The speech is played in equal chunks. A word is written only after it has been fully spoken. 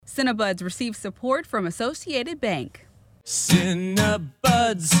Cinebuds receive support from Associated Bank.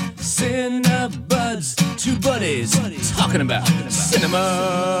 Cinebuds, Cinebuds, two buddies talking about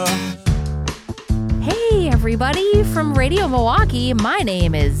cinema. Hey everybody, from Radio Milwaukee, my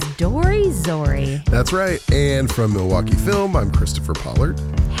name is Dory Zori. That's right, and from Milwaukee Film, I'm Christopher Pollard.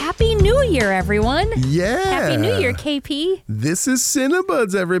 Happy New Year, everyone. Yeah. Happy New Year, KP. This is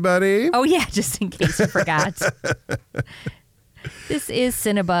Cinebuds, everybody. Oh yeah, just in case you forgot. This is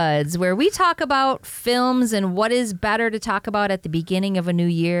Cinebuds, where we talk about films and what is better to talk about at the beginning of a new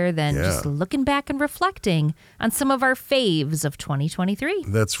year than just looking back and reflecting on some of our faves of 2023.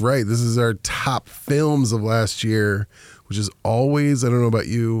 That's right. This is our top films of last year, which is always, I don't know about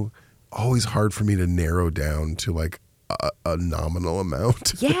you, always hard for me to narrow down to like a nominal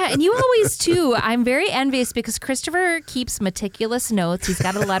amount. Yeah, and you always too. I'm very envious because Christopher keeps meticulous notes. He's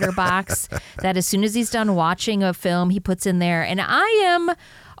got a letterbox that as soon as he's done watching a film, he puts in there. And I am,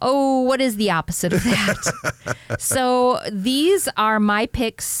 what is the opposite of that? So these are my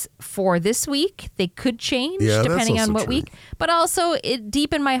picks for this week. They could change depending on what week. But also,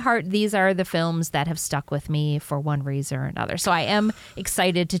 deep in my heart, these are the films that have stuck with me for one reason or another. So I am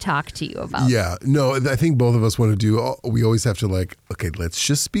excited to talk to you about. Yeah, no, I think both of us want to do, we always have to like, okay, let's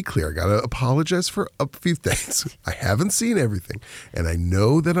just be clear. I got to apologize for a few things. I haven't seen everything. And I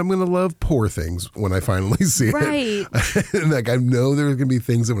know that I'm going to love Poor Things when I finally see it. Right. And like, I know there's going to be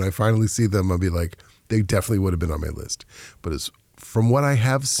things that when I finally see them, I'll be like, they definitely would have been on my list. But from what I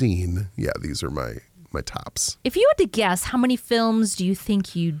have seen, these are my tops. If you had to guess, how many films do you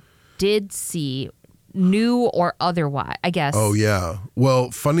think you did see, new or otherwise, I guess? Oh, yeah.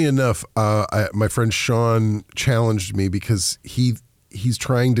 Well, funny enough, my friend Sean challenged me because he's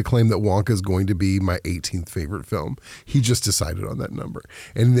trying to claim that Wonka is going to be my 18th favorite film. He just decided on that number.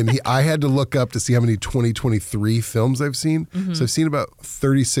 And then I had to look up to see how many 2023 films I've seen. Mm-hmm. So I've seen about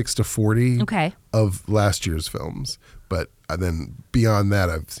 36 to 40 of last year's films. But then beyond that,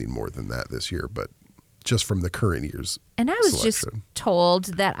 I've seen more than that this year. But just from the current year's And I was just told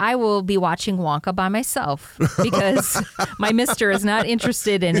that I will be watching Wonka by myself because my mister is not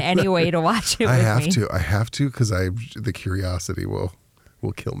interested in any way to watch it with me. I have to because the curiosity will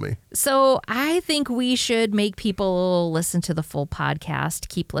kill me. So I think we should make people listen to the full podcast,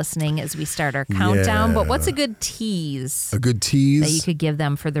 keep listening as we start our countdown. But what's a good tease? A good tease? That you could give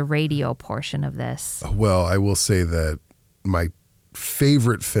them for the radio portion of this? Well, I will say that my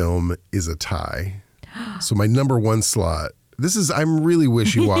favorite film is a tie. So my number one slot, I'm really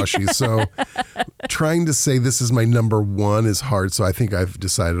wishy-washy. So trying to say this is my number one is hard. So I think I've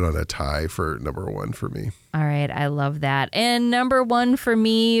decided on a tie for number one for me. All right. I love that. And number one for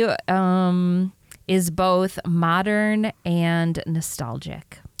me is both modern and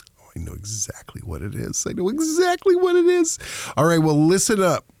nostalgic. Oh, I know exactly what it is. All right. Well, listen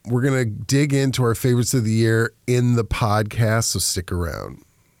up. We're going to dig into our favorites of the year in the podcast. So stick around.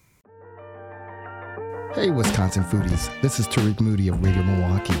 Hey, Wisconsin foodies. This is Tariq Moody of Radio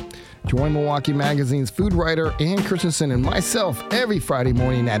Milwaukee. Join Milwaukee Magazine's food writer Ann Christensen and myself every Friday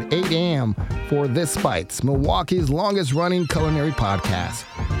morning at 8 a.m. for This Bites, Milwaukee's longest-running culinary podcast.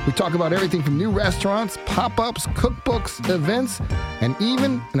 We talk about everything from new restaurants, pop-ups, cookbooks, events, and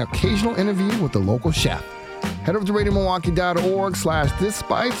even an occasional interview with the local chef. Head over to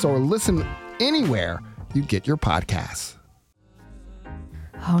radiomilwaukee.org/thisbites or listen anywhere you get your podcasts.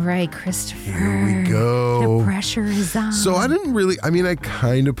 All right, Christopher. Here we go. The pressure is on. So I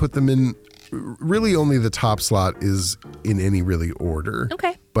kind of put them in, really only the top slot is in any really order.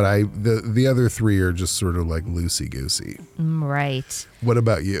 Okay. But the other three are just sort of like loosey-goosey. Right. What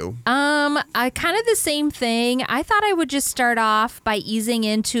about you? I kind of the same thing. I thought I would just start off by easing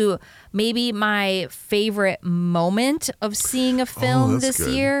into maybe my favorite moment of seeing a film this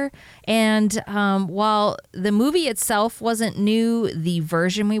year. And while the movie itself wasn't new, the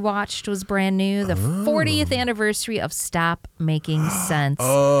version we watched was brand new. The 40th anniversary of Stop Making Sense.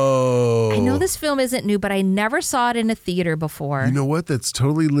 Oh. I know this film isn't new, but I never saw it in a theater before. You know what? That's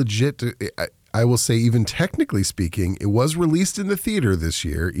totally legit. I will say, even technically speaking, it was released in the theater this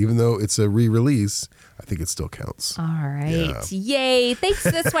year, even though it's a re-release. I think it still counts. All right. Yeah. Yay. Thanks.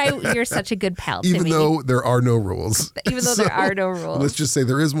 That's why you're such a good pal to me. Even though there are no rules. There are no rules. Let's just say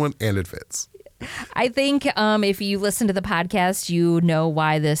there is one and it fits. I think if you listen to the podcast, you know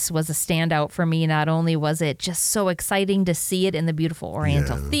why this was a standout for me. Not only was it just so exciting to see it in the beautiful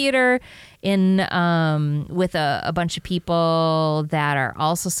Oriental Theater with a bunch of people that are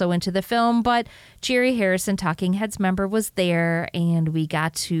also so into the film, but Jerry Harrison, Talking Heads member, was there, and we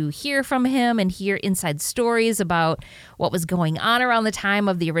got to hear from him and hear inside stories about what was going on around the time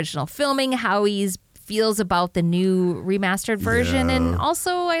of the original filming, how he's feels about the new remastered version. And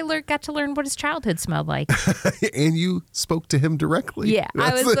also I got to learn what his childhood smelled like. And you spoke to him directly. Yeah,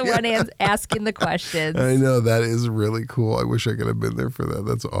 I was the one asking the questions. I know, that is really cool. I wish I could have been there for that.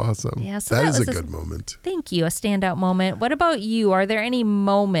 That's awesome. Yeah, so that is was a good moment. Thank you. A standout moment. What about you? Are there any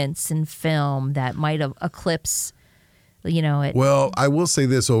moments in film that might have eclipsed, it? Well, I will say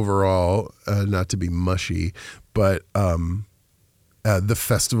this overall, not to be mushy, but the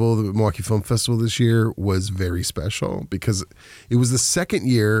festival, the Milwaukee Film Festival this year was very special because it was the second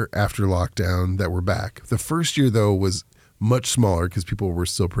year after lockdown that we're back. The first year, though, was much smaller because people were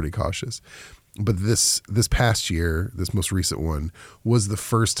still pretty cautious. But this past year, this most recent one, was the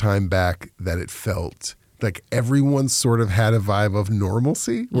first time back that it felt like everyone sort of had a vibe of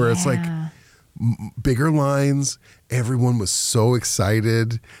normalcy, where it's like bigger lines. Everyone was so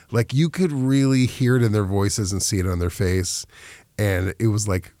excited. Like you could really hear it in their voices and see it on their face. And it was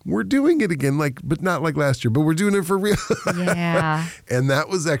like, we're doing it again, but not like last year, but we're doing it for real. Yeah. And that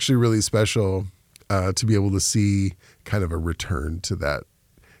was actually really special to be able to see kind of a return to that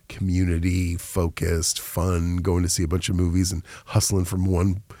community focused fun, going to see a bunch of movies and hustling from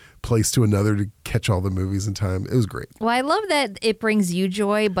one place to another to catch all the movies in time. It was great. Well, I love that it brings you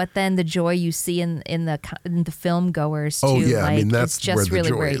joy, but then the joy you see in the film goers too. Oh yeah, like, I mean that's just where the really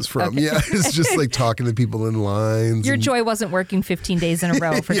joy great. is from. Okay. Yeah, it's just like talking to people in lines. Your joy wasn't working 15 days in a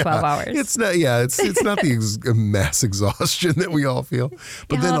row for 12 hours. It's not. Yeah, it's not the mass exhaustion that we all feel.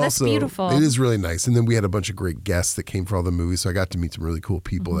 But then that's also, beautiful. it is really nice. And then we had a bunch of great guests that came for all the movies, so I got to meet some really cool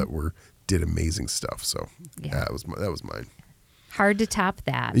people that did amazing stuff. So that was mine. Hard to top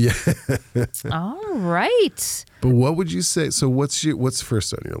that. Yeah. All right. But what would you say? So what's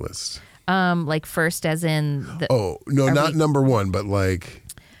first on your list? Like first as in the. Oh no, not number one, but like.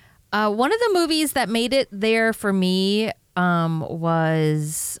 One of the movies that made it there for me it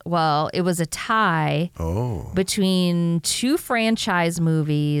was a tie between two franchise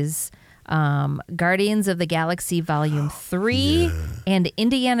movies. Guardians of the Galaxy Volume 3 and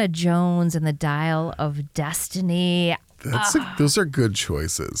Indiana Jones and the Dial of Destiny. Those are good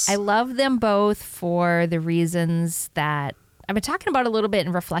choices. I love them both for the reasons that I've been talking about a little bit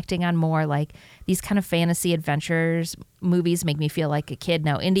and reflecting on more, like these kind of fantasy adventures movies make me feel like a kid.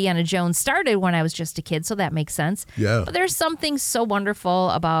 Now, Indiana Jones started when I was just a kid, so that makes sense. Yeah. But there's something so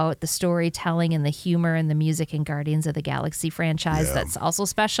wonderful about the storytelling and the humor and the music in Guardians of the Galaxy franchise that's also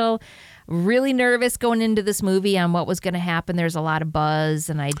special. Really nervous going into this movie on what was going to happen. There's a lot of buzz,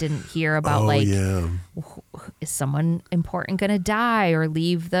 and I didn't hear about is someone important going to die or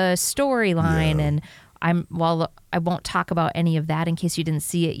leave the storyline? Yeah. And I won't talk about any of that in case you didn't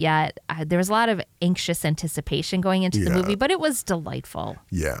see it yet. There was a lot of anxious anticipation going into the movie, but it was delightful.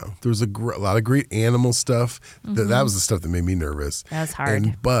 Yeah, there was a lot of great animal stuff. That was the stuff that made me nervous. That was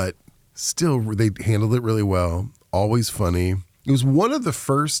hard. But still, they handled it really well. Always funny. It was one of the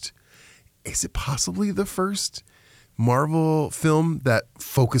first. Is it possibly the first Marvel film that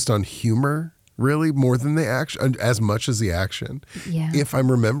focused on humor? Really, more than the action, as much as the action. Yeah. If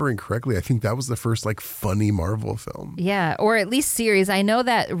I'm remembering correctly, I think that was the first funny Marvel film. Yeah, or at least series. I know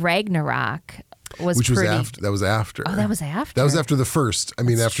that Ragnarok was Which pretty. that was after. Oh, that was after. That was after the first. I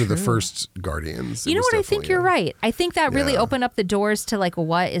mean, That's after the true. first Guardians. You know what? I think you're right. I think that really Yeah. opened up the doors to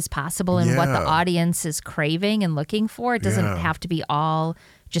what is possible and what the Yeah. audience is craving and looking for. It doesn't Yeah. have to be all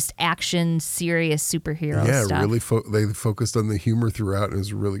just action, serious superhero stuff. Really, they focused on the humor throughout, and it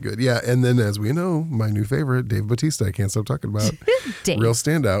was really good. Yeah, and then as we know, my new favorite, Dave Bautista. I can't stop talking about. Dave. Real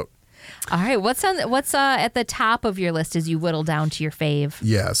standout. All right, what's at the top of your list as you whittle down to your fave?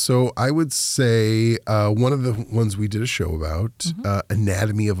 Yeah, so I would say one of the ones we did a show about,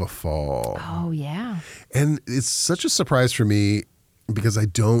 Anatomy of a Fall. Oh yeah. And it's such a surprise for me because I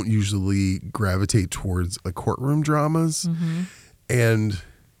don't usually gravitate towards courtroom dramas. And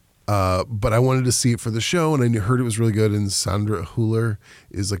but I wanted to see it for the show, and I heard it was really good. And Sandra Hüller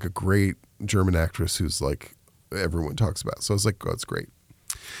is a great German actress who's everyone talks about. So I was like, oh, it's great.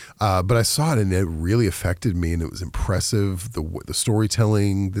 But I saw it, and it really affected me, and it was impressive. The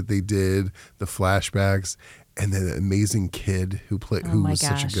storytelling that they did, the flashbacks, and then the amazing kid who was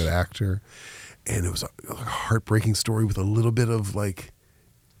such a good actor. And it was a heartbreaking story with a little bit of I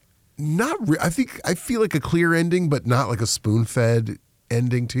feel like a clear ending, but not like a spoon-fed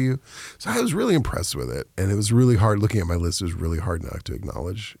ending to you. So I was really impressed with it, and it was really hard. Looking at my list, it was really hard not to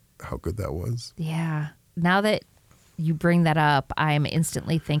acknowledge how good that was. Yeah. Now that you bring that up, I'm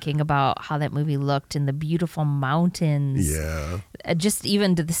instantly thinking about how that movie looked in the beautiful mountains. Yeah. Just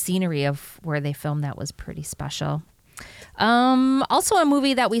even to the scenery of where they filmed that was pretty special. Also a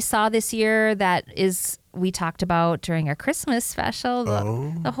movie that we saw this year we talked about during our Christmas special,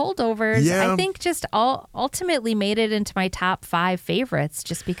 the Holdovers. Yeah. I think just ultimately made it into my top 5 favorites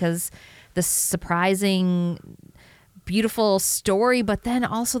just because the surprising, beautiful story, but then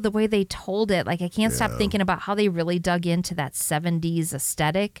also the way they told it. Like, I can't stop thinking about how they really dug into that 70s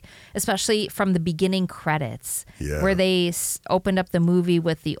aesthetic, especially from the beginning credits, where they opened up the movie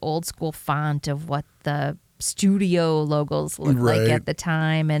with the old school font of what the studio logos looked like at the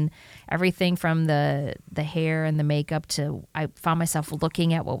time, and everything from the hair and the makeup to, I found myself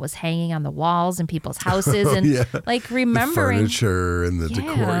looking at what was hanging on the walls in people's houses and like remembering the furniture and the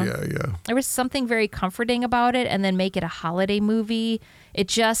decor. There was something very comforting about it, and then make it a holiday movie.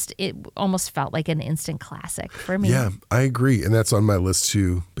 It almost felt like an instant classic for me. Yeah, I agree, and that's on my list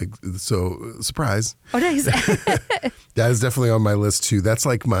too. So surprise! Oh, nice. That is definitely on my list too. That's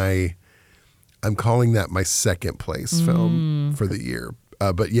like I'm calling that my second place film for the year.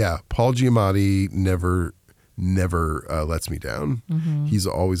 But yeah, Paul Giamatti never lets me down. Mm-hmm. He's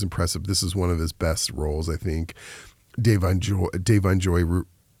always impressive. This is one of his best roles, I think. Davine Joy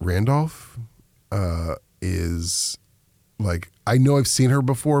Randolph is like, I know I've seen her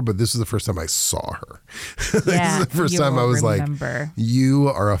before, but this is the first time I saw her. This is the first time I was like, you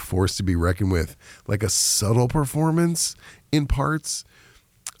are a force to be reckoned with. Like a subtle performance in parts.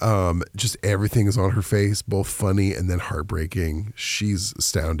 Just everything is on her face, both funny and then heartbreaking. She's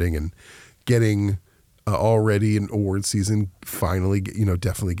astounding, and getting already an award season, finally,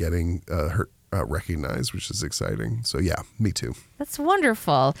 definitely getting her recognized, which is exciting. So yeah, me too. That's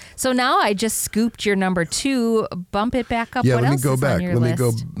wonderful. So now I just scooped your number 2. Bump it back up. Yeah, what let me else go is back. on your Let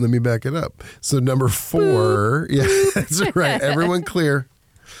list? me back it up. So number 4. Yeah, that's right. Everyone clear.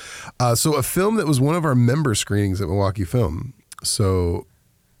 So a film that was one of our member screenings at Milwaukee Film. So,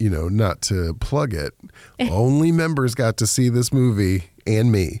 not to plug it, only members got to see this movie,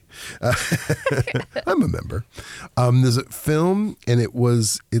 and me. I'm a member. There's a film, and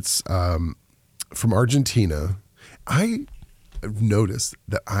it's from Argentina. I've noticed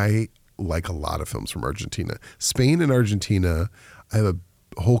that I like a lot of films from Argentina. Spain and Argentina, I have a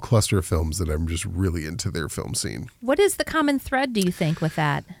whole cluster of films that I'm just really into their film scene. What is the common thread, do you think, with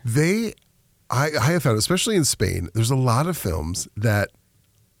that? I have found, especially in Spain, there's a lot of films that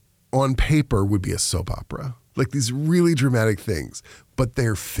on paper would be a soap opera, like these really dramatic things, but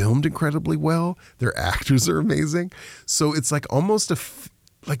they're filmed incredibly well. Their actors are amazing. So it's like almost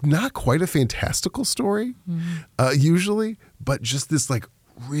not quite a fantastical story, usually, but just this like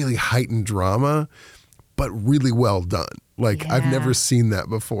really heightened drama, but really well done. Like I've never seen that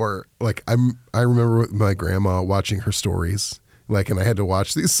before. Like I remember with my grandma watching her stories, and I had to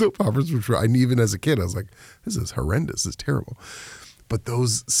watch these soap operas, which even as a kid, I was like, this is horrendous. This is terrible. But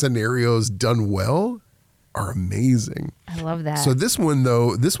those scenarios done well are amazing. I love that. So this one's,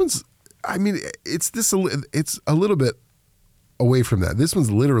 it's a little bit away from that. This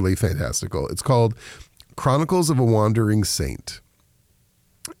one's literally fantastical. It's called Chronicles of a Wandering Saint.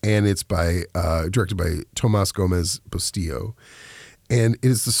 And it's directed by Tomas Gomez Bustillo. And it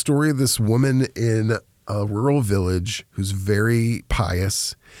is the story of this woman in a rural village who's very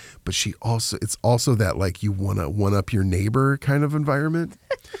pious, but it's also that like you want to one up your neighbor kind of environment.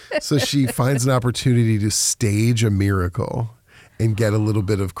 So she finds an opportunity to stage a miracle and get a little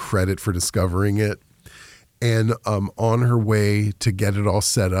bit of credit for discovering it. And on her way to get it all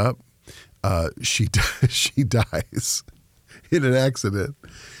set up, she dies in an accident.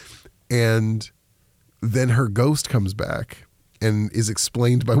 And then her ghost comes back and is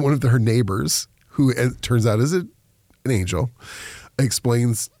explained by one of her neighbors, who it turns out is an angel,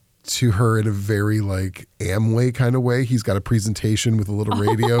 explains to her in a very like Amway kind of way. He's got a presentation with a little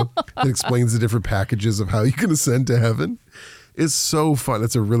radio that explains the different packages of how you can ascend to heaven. It's so fun.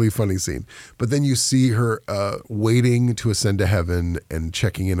 It's a really funny scene. But then you see her waiting to ascend to heaven and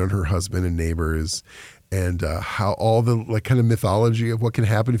checking in on her husband and neighbors, and how all the like kind of mythology of what can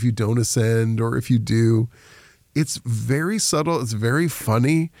happen if you don't ascend or if you do. It's very subtle. It's very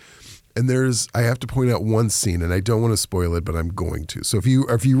funny. And I have to point out one scene, and I don't want to spoil it, but I'm going to. So if you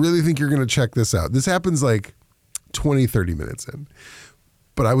really think you're going to check this out, this happens like 20, 30 minutes in.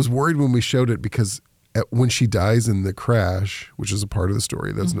 But I was worried when we showed it because when she dies in the crash, which is a part of the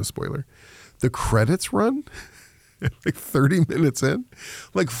story, that's no spoiler, the credits run like 30 minutes in,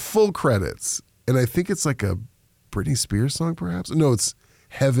 like full credits. And I think it's like a Britney Spears song, perhaps. No, it's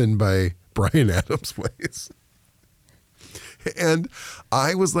Heaven by Bryan Adams plays. And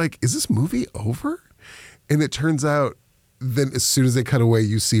I was like, is this movie over? And it turns out then as soon as they cut away,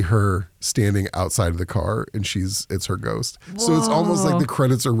 you see her standing outside of the car, and it's her ghost. Whoa. So it's almost like the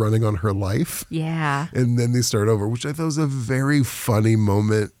credits are running on her life. Yeah. And then they start over, which I thought was a very funny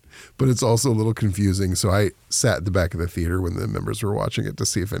moment, but it's also a little confusing. So I sat at the back of the theater when the members were watching it to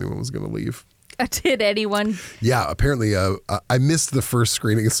see if anyone was going to leave. Did anyone? Yeah, apparently I missed the first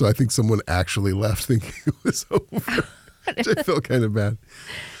screening, so I think someone actually left thinking it was over, which I felt kind of bad.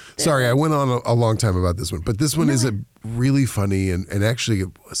 Sorry, I went on a long time about this one, but this one is a really funny and actually it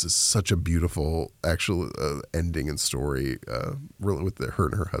was such a beautiful actual ending and story really with her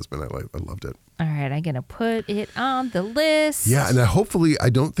and her husband. I loved it. All right, I'm going to put it on the list. Yeah, and hopefully I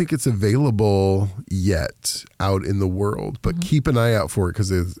don't think it's available yet out in the world, but keep an eye out for it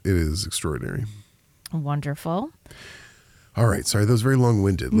because it is extraordinary. Wonderful. All right, sorry, that was very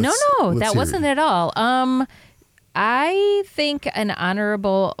long-winded. No, let's that hear wasn't it. at all. I think an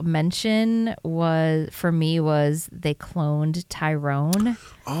honorable mention was they cloned Tyrone.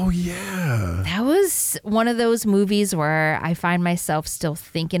 Oh, yeah. That was one of those movies where I find myself still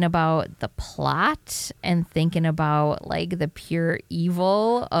thinking about the plot and thinking about like the pure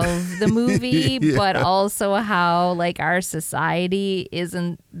evil of the movie, Yeah. but also how like our society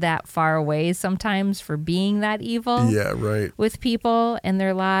isn't that far away sometimes for being that evil Yeah, right. with people and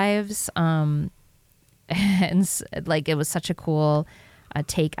their lives. And like it was such a cool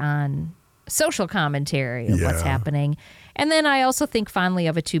take on social commentary of what's Yeah. happening. And then I also think fondly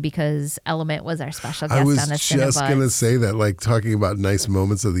of it too because Element was our special guest I was on a just Cinebuds. going to say that, like talking about nice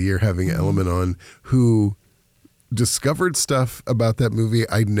moments of the year, having Element on, who discovered stuff about that movie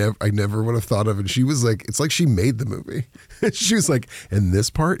I never would have thought of. And she was like, it's like she made the movie. She was like, and this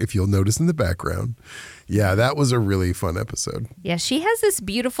part, if you'll notice in the background. Yeah, that was a really fun episode. Yeah, she has this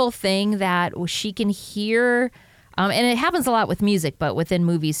beautiful thing that she can hear, and it happens a lot with music, but within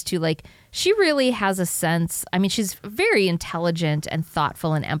movies too. Like she really has a sense. I mean, she's a very intelligent and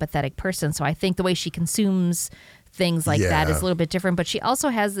thoughtful and empathetic person. So I think the way she consumes things like that is a little bit different. But she also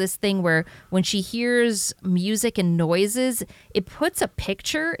has this thing where when she hears music and noises, it puts a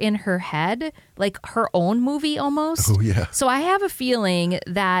picture in her head, like her own movie almost. Oh, yeah. So I have a feeling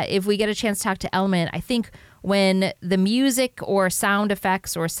that if we get a chance to talk to Element, I think when the music or sound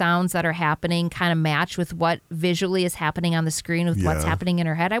effects or sounds that are happening kind of match with what visually is happening on the screen with what's Yeah. happening in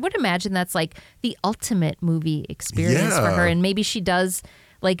her head, I would imagine that's like the ultimate movie experience for Yeah. her. And maybe she does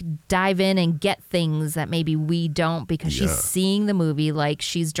like dive in and get things that maybe we don't because she's Yeah. seeing the movie like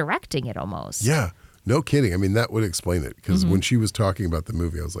she's directing it almost. Yeah, no kidding. I mean, that would explain it because when she was talking about the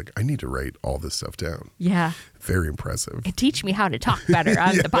movie, I was like, I need to write all this stuff down. Yeah. Very impressive. Teach me how to talk better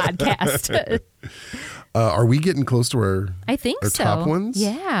on the podcast. Are we getting close to our I think our so. top ones?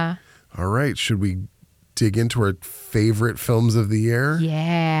 Yeah. All right. Should we dig into our favorite films of the year?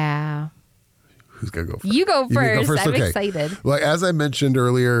 Yeah. Who's got to go first? You go You may first. I'm Okay. excited. Well, as I mentioned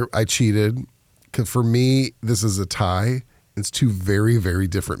earlier, I cheated because for me, this is a tie. It's two very, very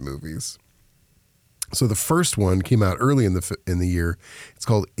different movies. So the first one came out early in the year. It's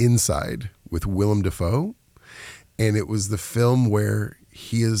called Inside with Willem Dafoe, and it was the film where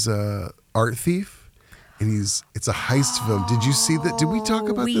he is a art thief, and it's a heist film. Did you see that? Did we talk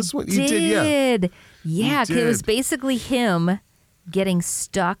about this one? You did, yeah. Yeah, You it was did. basically him getting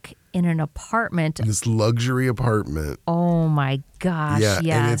stuck in an apartment. In this luxury apartment. Oh my gosh, Yeah,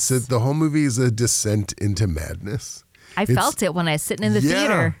 yes. and the whole movie is a descent into madness. I felt it when I was sitting in the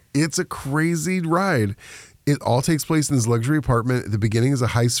theater. It's a crazy ride. It all takes place in this luxury apartment. The beginning is a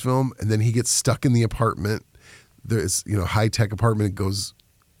heist film, and then he gets stuck in the apartment. There's, high-tech apartment. It goes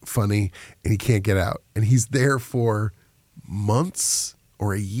funny, and he can't get out. And he's there for months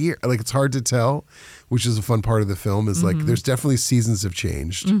or a year. Like, it's hard to tell, which is a fun part of the film, is like there's definitely seasons have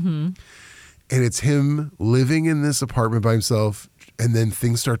changed. And it's him living in this apartment by himself, and then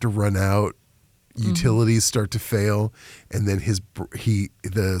things start to run out. Utilities start to fail, and then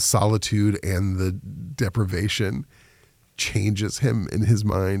the solitude and the deprivation changes him in his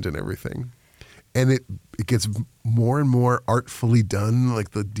mind and everything. And it gets more and more artfully done,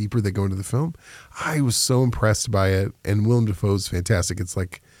 like the deeper they go into the film. I was so impressed by it, and Willem Dafoe's fantastic. It's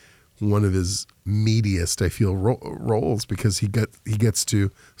like one of his meatiest, I feel, roles because he gets to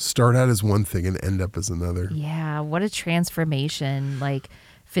start out as one thing and end up as another. Yeah, what a transformation, like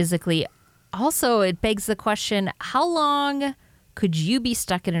physically. Also, it begs the question, how long could you be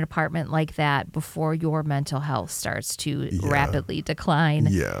stuck in an apartment like that before your mental health starts to rapidly decline?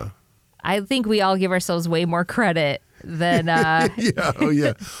 Yeah. I think we all give ourselves way more credit than Yeah. Oh,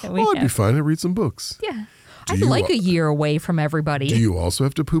 yeah. We I'd be have. fine. I'd read some books. yeah. Do I'd you- like a year away from everybody. Do you also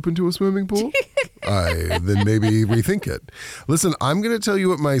have to poop into a swimming pool? then maybe rethink it. Listen, I'm going to tell you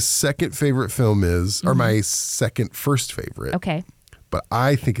what my second favorite film is, or my second first favorite. Okay. But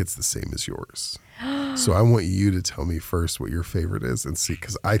I think it's the same as yours. So I want you to tell me first what your favorite is and see,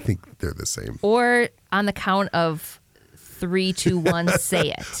 because I think they're the same. Or on the count of 3, 2, 1, say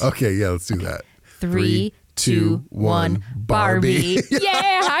it. Okay, yeah, let's do that. 3, 2, 1, Barbie.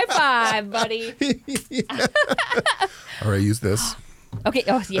 Yeah, high five, buddy. All right, use this. Okay.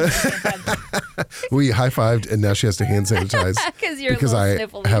 Oh, yeah. We high-fived, and now she has to hand sanitize You're because a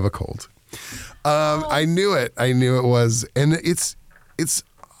little I sniffly. have a cold. I knew it. I knew it was, and it's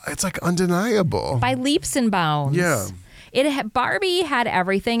like undeniable. By leaps and bounds. Yeah. Barbie had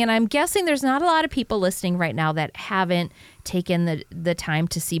everything, and I'm guessing there's not a lot of people listening right now that haven't taken the time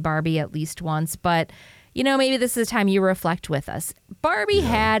to see Barbie at least once, but maybe this is the time you reflect with us. Barbie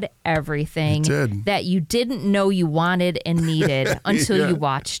had everything that you didn't know you wanted and needed until you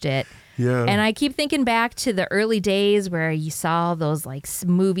watched it. Yeah. And I keep thinking back to the early days where you saw those like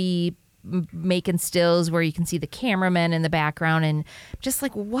movie making stills where you can see the cameraman in the background and just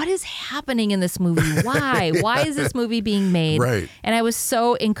like, what is happening in this movie? Why? Why is this movie being made? Right. And I was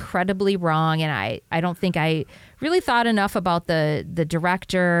so incredibly wrong. And I don't think I really thought enough about the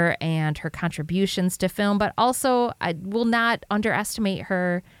director and her contributions to film, but also I will not underestimate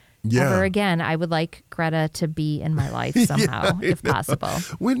her ever again. I would like Greta to be in my life somehow, if possible.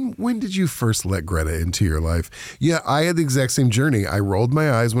 When did you first let Greta into your life? Yeah, I had the exact same journey. I rolled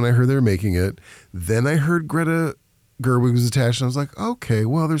my eyes when I heard they were making it. Then I heard Greta Gerwig was attached, and I was like, okay,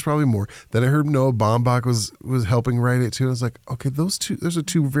 well, there's probably more. Then I heard Noah Baumbach was helping write it too. I was like, okay, those are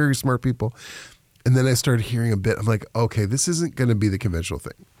two very smart people. And then I started hearing a bit. I'm like, okay, this isn't going to be the conventional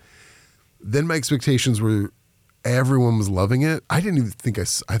thing. Then my expectations were everyone was loving it. I didn't even think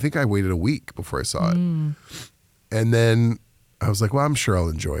I think I waited a week before I saw it. And then I was like, well, I'm sure I'll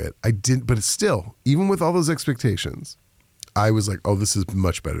enjoy it. I didn't, but it's still, even with all those expectations, I was like, oh, this is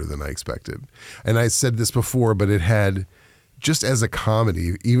much better than I expected. And I said this before, but it had, just as a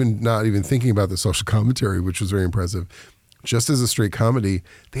comedy, not even thinking about the social commentary, which was very impressive, just as a straight comedy,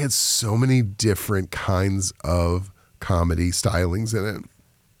 they had so many different kinds of comedy stylings in it.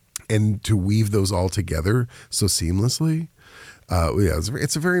 And to weave those all together so seamlessly,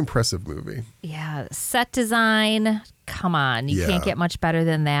 it's a very impressive movie. Yeah, set design, come on. You can't get much better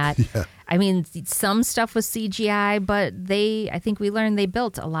than that. Yeah. I mean, some stuff was CGI, but I think we learned they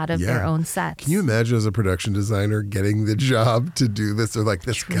built a lot of their own sets. Can you imagine as a production designer getting the job to do this? They're like,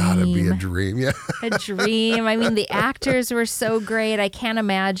 this gotta be a dream. Yeah. A dream. I mean, the actors were so great. I can't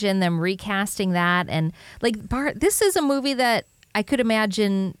imagine them recasting that. And like, this is a movie that I could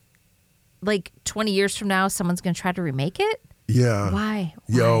imagine like 20 years from now, someone's going to try to remake it. Yeah. Why?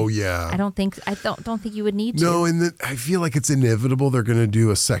 Oh, yeah. I don't think you would need to. No, and I feel like it's inevitable they're going to do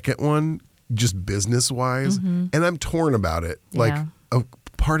a second one, just business wise, and I'm torn about it. Yeah. Like, a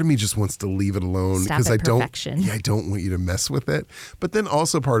part of me just wants to leave it alone because I don't want you to mess with it. But then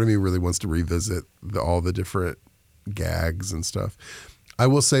also part of me really wants to revisit all the different gags and stuff. I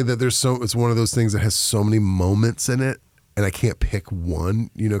will say that it's one of those things that has so many moments in it. And I can't pick one,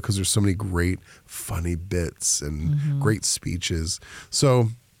 because there's so many great, funny bits and great speeches. So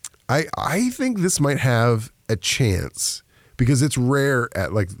I think this might have a chance because it's rare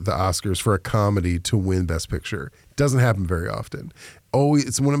at like the Oscars for a comedy to win Best Picture. It doesn't happen very often.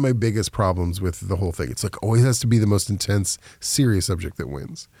 It's one of my biggest problems with the whole thing. It's like always has to be the most intense, serious subject that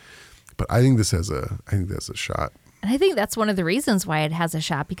wins. But I think that's a shot. And I think that's one of the reasons why it has a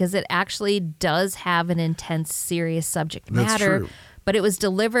shot, because it actually does have an intense, serious subject matter. That's true. But it was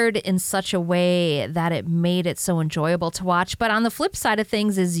delivered in such a way that it made it so enjoyable to watch. But on the flip side of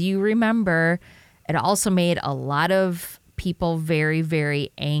things, as you remember, it also made a lot of people very,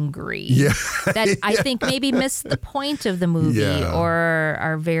 very angry. Yeah. That I think maybe miss the point of the movie or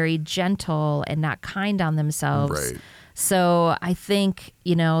are very gentle and not kind on themselves. Right. So I think,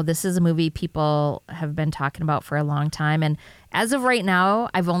 this is a movie people have been talking about for a long time. And as of right now,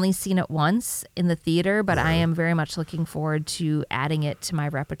 I've only seen it once in the theater, but I am very much looking forward to adding it to my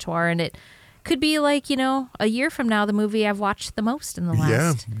repertoire. And it could be like, a year from now, the movie I've watched the most in the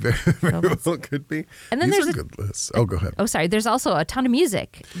last. Yeah, very well could be. And then These there's are good lists. Oh, go ahead. Oh, sorry. There's also a ton of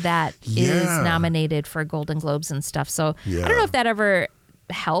music that is nominated for Golden Globes and stuff. So I don't know if that ever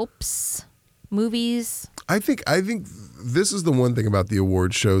helps movies. I think this is the one thing about the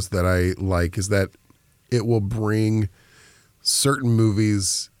award shows that I like is that it will bring certain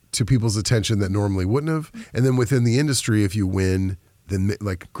movies to people's attention that normally wouldn't have. And then within the industry, if you win, then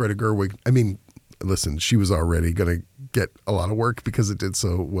like Greta Gerwig, I mean, listen, she was already going to get a lot of work because it did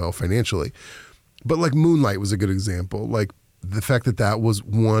so well financially. But like Moonlight was a good example. Like the fact that that was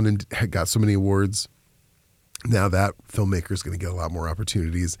won and had got so many awards, now that filmmaker is going to get a lot more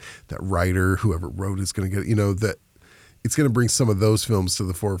opportunities. That writer, whoever wrote it, is going to get, that it's going to bring some of those films to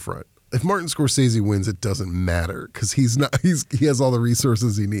the forefront. If Martin Scorsese wins, it doesn't matter because he has all the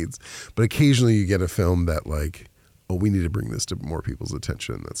resources he needs. But occasionally you get a film that like, oh, we need to bring this to more people's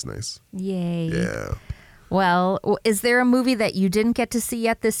attention. That's nice. Yay. Yeah. Well, is there a movie that you didn't get to see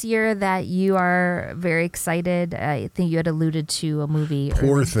yet this year that you are very excited? I think you had alluded to a movie.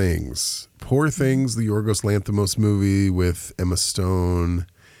 Poor Things, the Yorgos Lanthimos movie with Emma Stone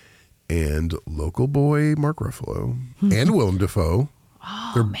and local boy Mark Ruffalo and Willem Dafoe.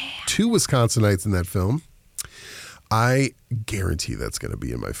 Oh, there are man. 2 Wisconsinites in that film. I guarantee that's going to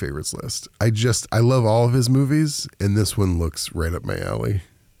be in my favorites list. I love all of his movies, and this one looks right up my alley.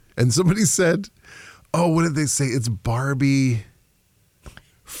 And somebody said, oh, what did they say? It's Barbie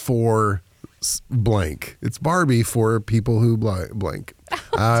for blank. It's Barbie for people who blank.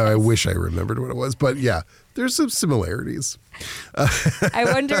 I wish I remembered what it was, but yeah, there's some similarities. I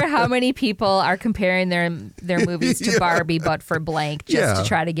wonder how many people are comparing their movies to Barbie, but for blank, just to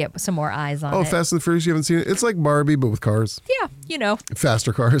try to get some more eyes on it. Oh, Fast and the Furious, you haven't seen it? It's like Barbie, but with cars. Yeah,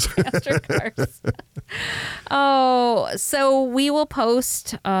 Faster cars. faster cars. Oh, so we will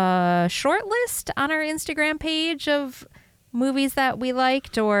post a short list on our Instagram page of movies that we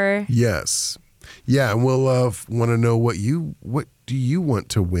liked, or... Yes. Yeah, and we'll want to know what do you want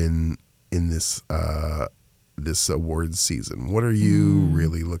to win in this this awards season? What are you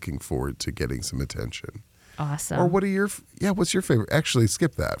really looking forward to getting some attention? Awesome. Or what's your favorite? Actually,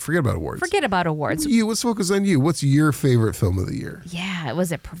 skip that. Forget about awards. Let's focus on you. What's your favorite film of the year? Yeah.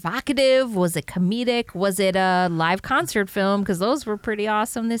 Was it provocative? Was it comedic? Was it a live concert film? Because those were pretty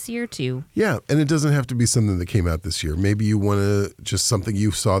awesome this year, too. Yeah. And it doesn't have to be something that came out this year. Maybe you want to just something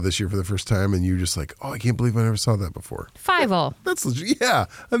you saw this year for the first time and you're just like, oh, I can't believe I never saw that before. Five-0. That's legit. Yeah.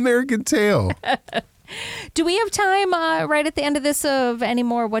 American Tail. Do we have time right at the end of this of any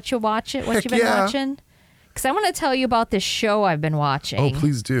more what you've been watching? Because I want to tell you about this show I've been watching. Oh,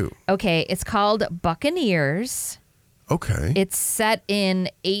 please do. Okay, it's called Buccaneers. Okay. It's set in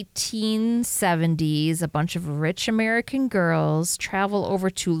 1870s. A bunch of rich American girls travel over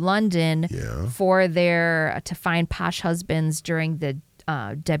to London to find posh husbands during the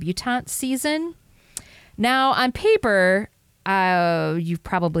debutante season. Now, on paper, you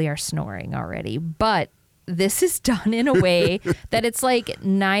probably are snoring already, but this is done in a way that it's like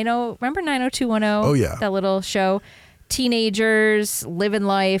remember 90210? Oh, yeah. That little show. Teenagers living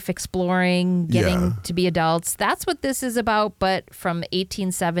life, exploring, getting to be adults. That's what this is about, but from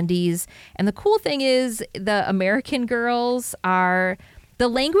 1870s. And the cool thing is the American girls the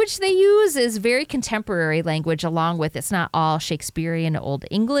language they use is very contemporary language, along with it's not all Shakespearean Old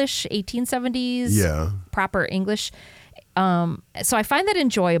English, 1870s proper English. So I find that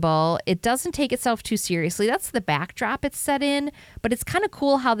enjoyable. It doesn't take itself too seriously. That's the backdrop it's set in, but it's kind of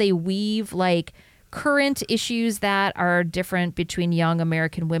cool how they weave like current issues that are different between young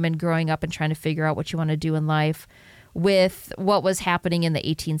American women growing up and trying to figure out what you want to do in life with what was happening in the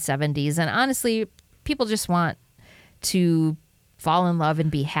 1870s. And honestly, people just want to fall in love and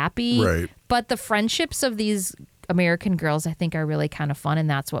be happy. Right. But the friendships of these American girls, I think, are really kind of fun, and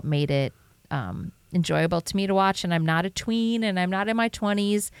that's what made it enjoyable to me to watch. And I'm not a tween and I'm not in my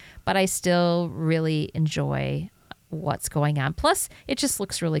 20s, but I still really enjoy what's going on. Plus, it just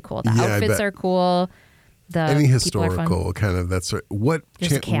looks really cool. The outfits are cool. Any historical kind of that's right. What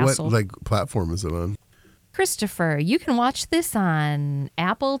platform is it on? Christopher, you can watch this on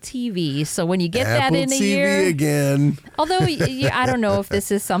Apple TV. So when you get Apple that in a TV year again. Although I don't know if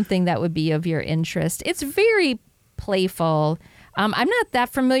this is something that would be of your interest. It's very playful. I'm not that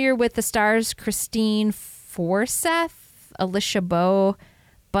familiar with the stars Christine Forsyth, Alicia Bowe,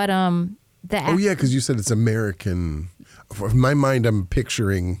 but because you said it's American. In my mind, I'm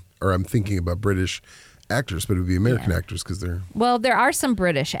thinking about British actors, but it would be American actors because they're... Well, there are some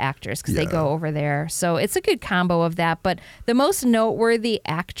British actors because they go over there. So it's a good combo of that. But the most noteworthy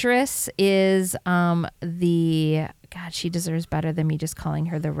actress is God, she deserves better than me just calling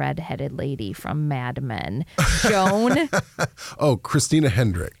her the redheaded lady from Mad Men. Joan. Christina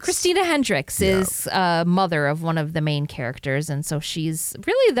Hendricks. Christina Hendricks is mother of one of the main characters. And so she's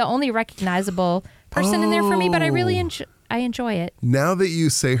really the only recognizable person in there for me. But I really enjoy it. Now that you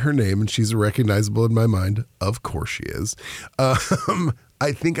say her name and she's recognizable in my mind, of course she is.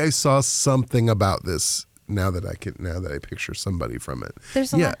 I think I saw something about this now that I picture somebody from it.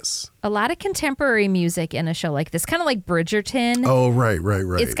 There's a lot of contemporary music in a show like this, kind of like Bridgerton. Oh, right.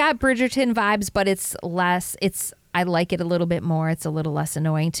 It's got Bridgerton vibes, but it's I like it a little bit more. It's a little less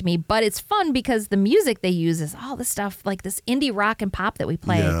annoying to me, but it's fun because the music they use is all the stuff like this indie rock and pop that we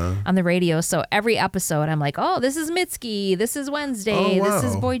play on the radio. So every episode I'm like, oh, this is Mitski. This is Wednesday. Oh, wow.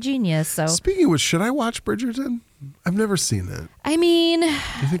 This is Boy Genius. So speaking of which, should I watch Bridgerton? I've never seen it. I mean,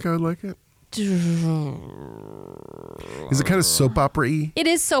 you think I would like it? Is it kind of soap opera-y? It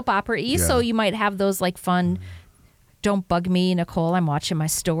is soap opera-y, so you might have those like fun, don't bug me, Nicole, I'm watching my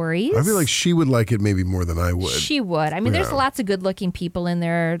stories. I feel like she would like it maybe more than I would. She would. I mean, there's lots of good-looking people in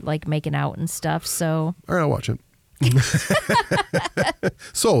there like making out and stuff, so. All right, I'll watch it.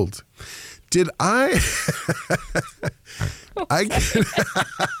 Sold. Did I?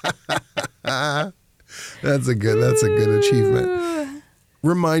 That's a good achievement.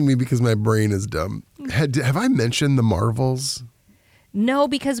 Remind me because my brain is dumb. Have I mentioned the Marvels? No,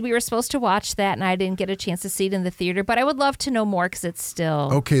 because we were supposed to watch that and I didn't get a chance to see it in the theater, but I would love to know more because it's still.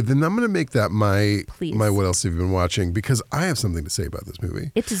 Okay, then I'm going to make that my Please. what else have you been watching, because I have something to say about this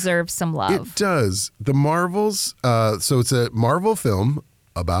movie. It deserves some love. It does. The Marvels, so it's a Marvel film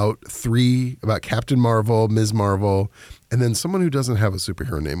about Captain Marvel, Ms. Marvel, and then someone who doesn't have a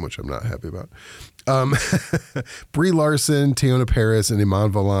superhero name, which I'm not happy about. Brie Larson, Teyonah Parris, and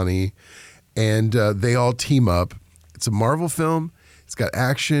Iman Vellani, and they all team up. It's a Marvel film. It's got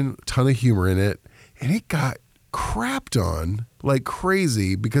action, a ton of humor in it, and it got crapped on like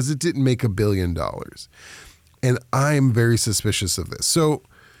crazy because it didn't make $1 billion. And I'm very suspicious of this. So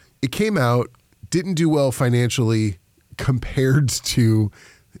it came out, didn't do well financially compared to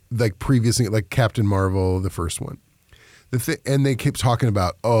like like Captain Marvel, the first one. And they kept talking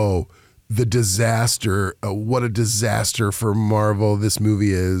about, the disaster, what a disaster for Marvel this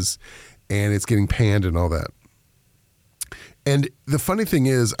movie is, and it's getting panned and all that. And the funny thing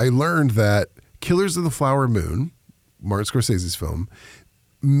is, I learned that Killers of the Flower Moon, Martin Scorsese's film,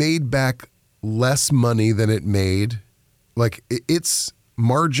 made back less money than it made. Like, its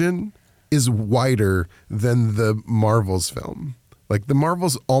margin is wider than the Marvel's film. Like, the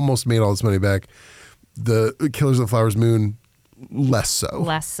Marvels almost made all this money back. The Killers of the Flower Moon, less so.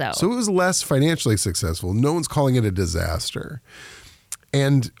 Less so. So it was less financially successful. No one's calling it a disaster.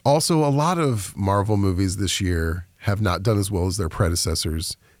 And also, a lot of Marvel movies this year have not done as well as their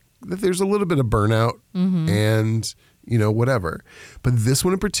predecessors. There's a little bit of burnout and, whatever. But this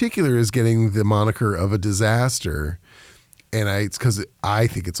one in particular is getting the moniker of a disaster. And it's because I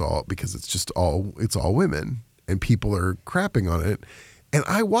think it's all women and people are crapping on it. And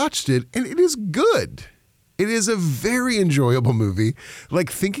I watched it and it is good. It is a very enjoyable movie.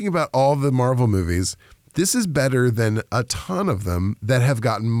 Like, thinking about all the Marvel movies, this is better than a ton of them that have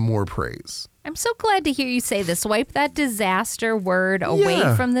gotten more praise. I'm so glad to hear you say this. Wipe that disaster word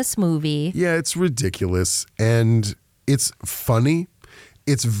away from this movie. Yeah, it's ridiculous. And it's funny.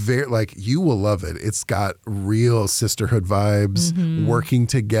 It's very, you will love it. It's got real sisterhood vibes, working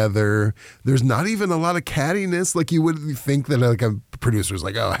together. There's not even a lot of cattiness. Like, you would think that a producer's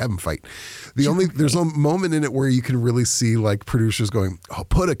like, have them fight. There's a moment in it where you can really see producers going,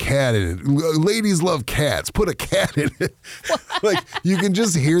 put a cat in it. Ladies love cats. Put a cat in it. You can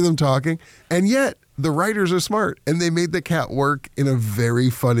just hear them talking. And yet the writers are smart and they made the cat work in a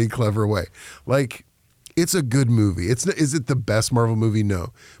very funny, clever way. It's a good movie. Is it the best Marvel movie?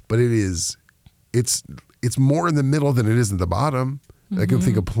 No, but it is. It's more in the middle than it is in the bottom. I can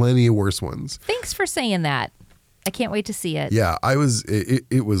think of plenty of worse ones. Thanks for saying that. I can't wait to see it. Yeah,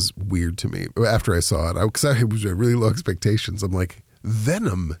 it was weird to me after I saw it because I was at really low expectations. I'm like,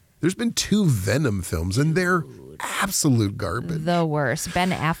 Venom. There's been 2 Venom films and they're absolute garbage. The worst.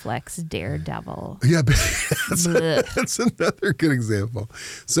 Ben Affleck's Daredevil. Yeah, that's another good example.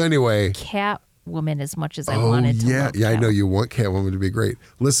 So anyway, Catwoman as much as I wanted to. Yeah, I know you want Catwoman to be great.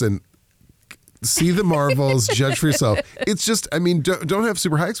 Listen, see the Marvels, judge for yourself. It's just, don't have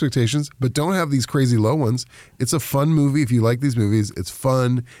super high expectations, but don't have these crazy low ones. It's a fun movie. If you like these movies, it's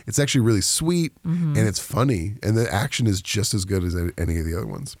fun. It's actually really sweet and it's funny. And the action is just as good as any of the other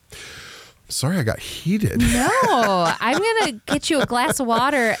ones. Sorry, I got heated. No, I'm going to get you a glass of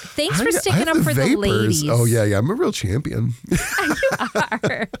water. Thanks for sticking up for the ladies. Oh, yeah. I'm a real champion. You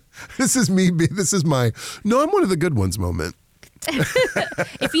are. This is me. This is my, no, I'm one of the good ones moment.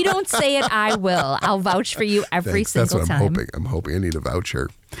 If you don't say it, I will. I'll vouch for you every single time. That's what I'm hoping. I'm hoping I need a voucher.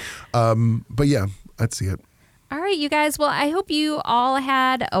 But yeah, I'd see it. All right, you guys. Well, I hope you all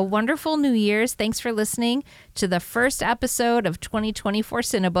had a wonderful New Year's. Thanks for listening to the first episode of 2024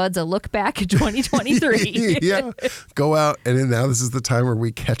 Cinebuds, a look back at 2023. Yeah. Go out, and now this is the time where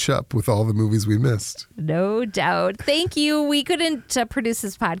we catch up with all the movies we missed. No doubt. Thank you. We couldn't produce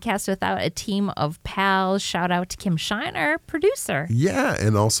this podcast without a team of pals. Shout out to Kim Shine, our producer. Yeah,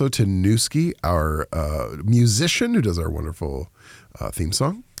 and also to Newski, our musician who does our wonderful theme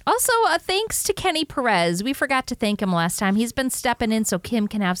song. Also, thanks to Kenny Perez. We forgot to thank him last time. He's been stepping in so Kim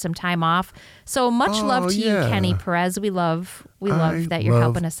can have some time off. So much love to you, Kenny Perez. We love that you're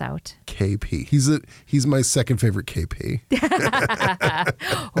helping us out. KP. He's my second favorite KP.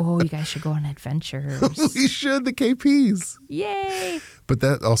 Oh, you guys should go on adventures. We should, the KPs. Yay. But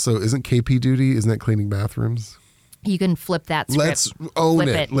that also, isn't KP duty? Isn't that cleaning bathrooms? You can flip that script. Let's own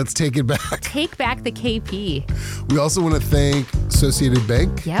Flip it. Let's take it back. Take back the KP. We also want to thank Associated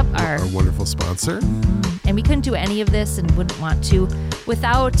Bank. Yep. Our wonderful sponsor. And we couldn't do any of this and wouldn't want to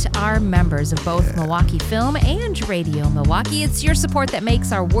without our members of both Milwaukee Film and Radio Milwaukee. It's your support that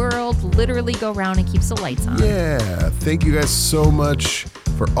makes our world literally go round and keeps the lights on. Yeah. Thank you guys so much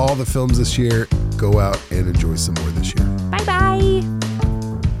for all the films this year. Go out and enjoy some more this year.